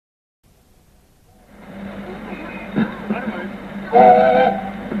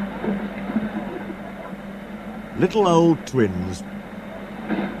Little old twins.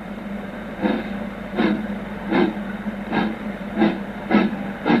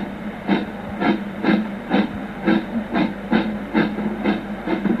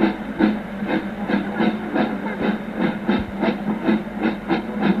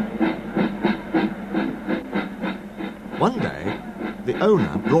 One day, the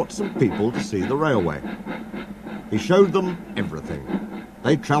owner brought some people to see the railway. He showed them everything.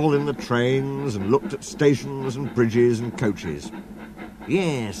 They travelled in the trains and looked at stations and bridges and coaches.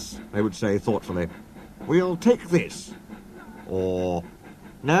 Yes, they would say thoughtfully, we'll take this. Or,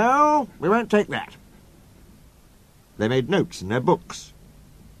 no, we won't take that. They made notes in their books.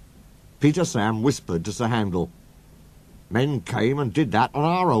 Peter Sam whispered to Sir Handel, men came and did that on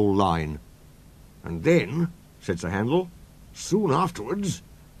our old line. And then, said Sir Handel, soon afterwards,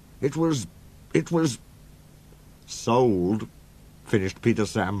 it was... sold, finished Peter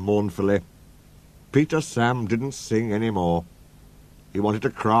Sam mournfully. Peter Sam didn't sing any more. He wanted to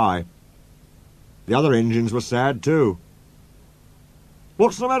cry. The other engines were sad too.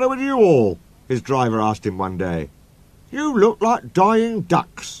 What's the matter with you all? His driver asked him one day. You look like dying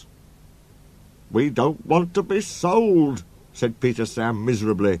ducks. We don't want to be sold, said Peter Sam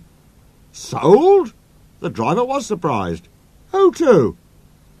miserably. Sold? The driver was surprised. Who to?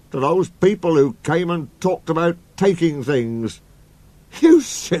 To those people who came and talked about taking things. You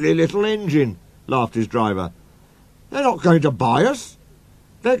silly little engine, laughed his driver. They're not going to buy us.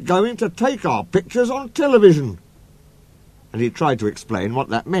 They're going to take our pictures on television. And he tried to explain what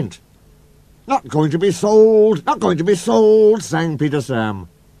that meant. Not going to be sold, not going to be sold, sang Peter Sam.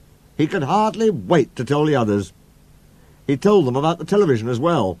 He could hardly wait to tell the others. He told them about the television as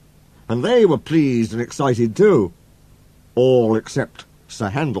well, and they were pleased and excited too. All except Sir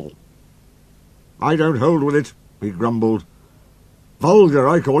Handel. I don't hold with it, he grumbled. Vulgar,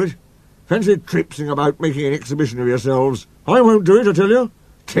 I call it. Fancy tripsing about making an exhibition of yourselves. I won't do it, I tell you.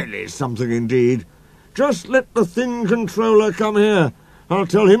 Telly's something indeed. Just let the thin controller come here. I'll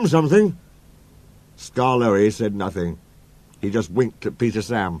tell him something. Skarloey said nothing. He just winked at Peter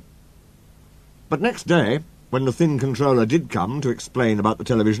Sam. But next day, when the thin controller did come to explain about the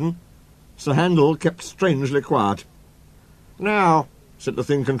television, Sir Handel kept strangely quiet. Now, said the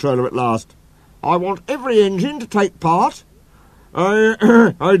thin controller at last, I want every engine to take part. I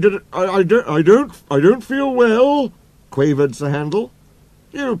don't feel well, quavered Sir Handel.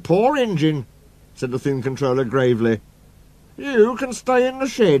 You poor engine, said the thin controller gravely. You can stay in the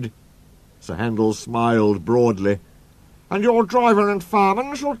shed. Sir Handel smiled broadly. And your driver and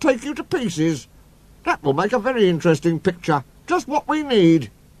fireman shall take you to pieces. That will make a very interesting picture. Just what we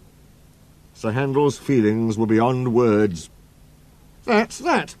need. Sir Handel's feelings were beyond words. That's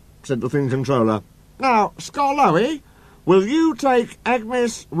that, said the thin controller. Now, Skarloey, will you take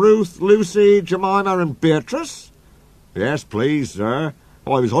Agnes, Ruth, Lucy, Jemima and Beatrice? Yes, please, sir. I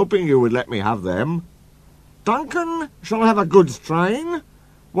was hoping you would let me have them. Duncan shall have a goods train,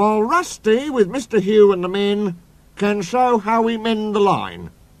 while Rusty, with Mr. Hugh and the men, can show how we mend the line.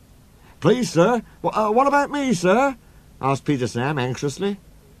 Please, sir. What about me, sir? Asked Peter Sam anxiously.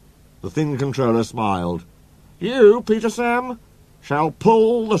 The thin controller smiled. You, Peter Sam, shall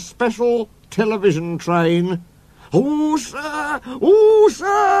pull the special television train. Oh,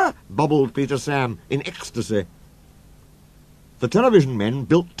 sir, bubbled Peter Sam in ecstasy. The television men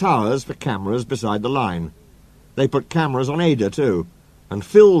built towers for cameras beside the line. They put cameras on Ada, too, and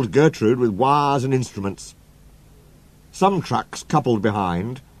filled Gertrude with wires and instruments. Some trucks, coupled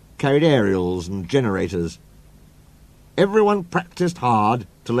behind, carried aerials and generators. Everyone practised hard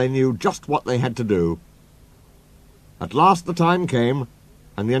till they knew just what they had to do. At last the time came,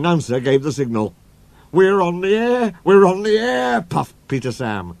 and the announcer gave the signal. We're on the air, we're on the air, puffed Peter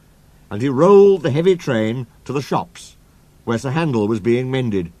Sam, and he rolled the heavy train to the shops, where Sir Handel was being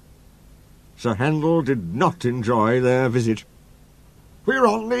mended. Sir Handel did not enjoy their visit. We're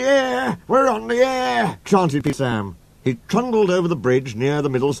on the air, we're on the air, chanted Peter Sam. He trundled over the bridge near the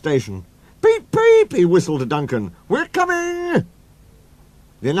middle station. Peep, peep, he whistled to Duncan. We're coming!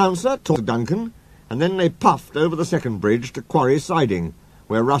 The announcer talked to Duncan, and then they puffed over the second bridge to Quarry Siding,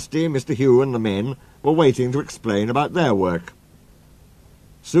 where Rusty, Mr. Hugh and the men were waiting to explain about their work.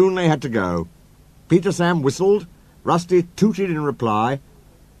 Soon they had to go. Peter Sam whistled, Rusty tooted in reply,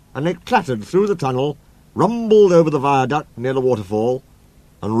 and they clattered through the tunnel, rumbled over the viaduct near the waterfall,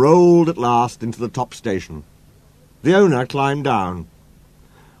 and rolled at last into the top station. The owner climbed down.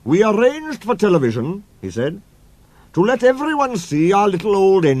 We arranged for television, he said, to let everyone see our little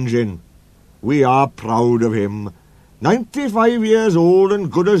old engine. We are proud of him. 95 years old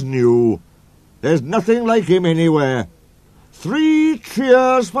and good as new. There's nothing like him anywhere. 3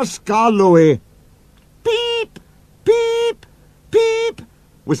 cheers for Skarloey. Peep, peep, peep,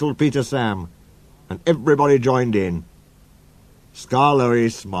 whistled Peter Sam, and everybody joined in.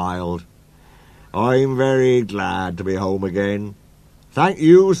 Skarloey smiled. I'm very glad to be home again. Thank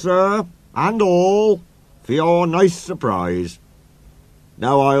you, sir, and all, for your nice surprise.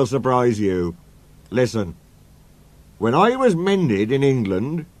 Now I'll surprise you. Listen. When I was mended in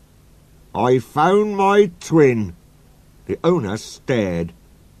England, I found my twin. The owner stared.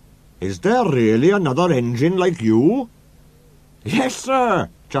 Is there really another engine like you? Yes, sir,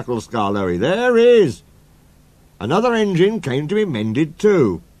 chuckled Skarloey, there is. Another engine came to be mended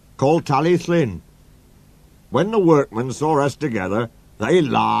too, called Tally-Thlin. When the workmen saw us together, they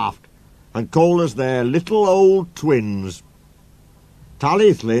laughed and called us their little old twins.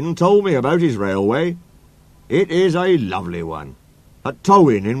 Tally-Thlin told me about his railway. It is a lovely one, at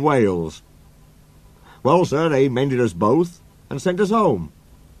Towyn in Wales. Well, sir, they mended us both and sent us home.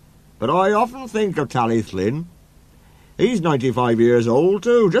 But I often think of Tally-Thlin. He's 95 years old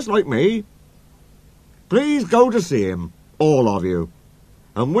too, just like me. Please go to see him, all of you,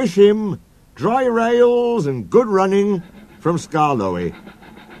 and wish him dry rails and good running from Skarloey,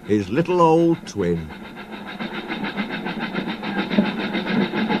 his little old twin.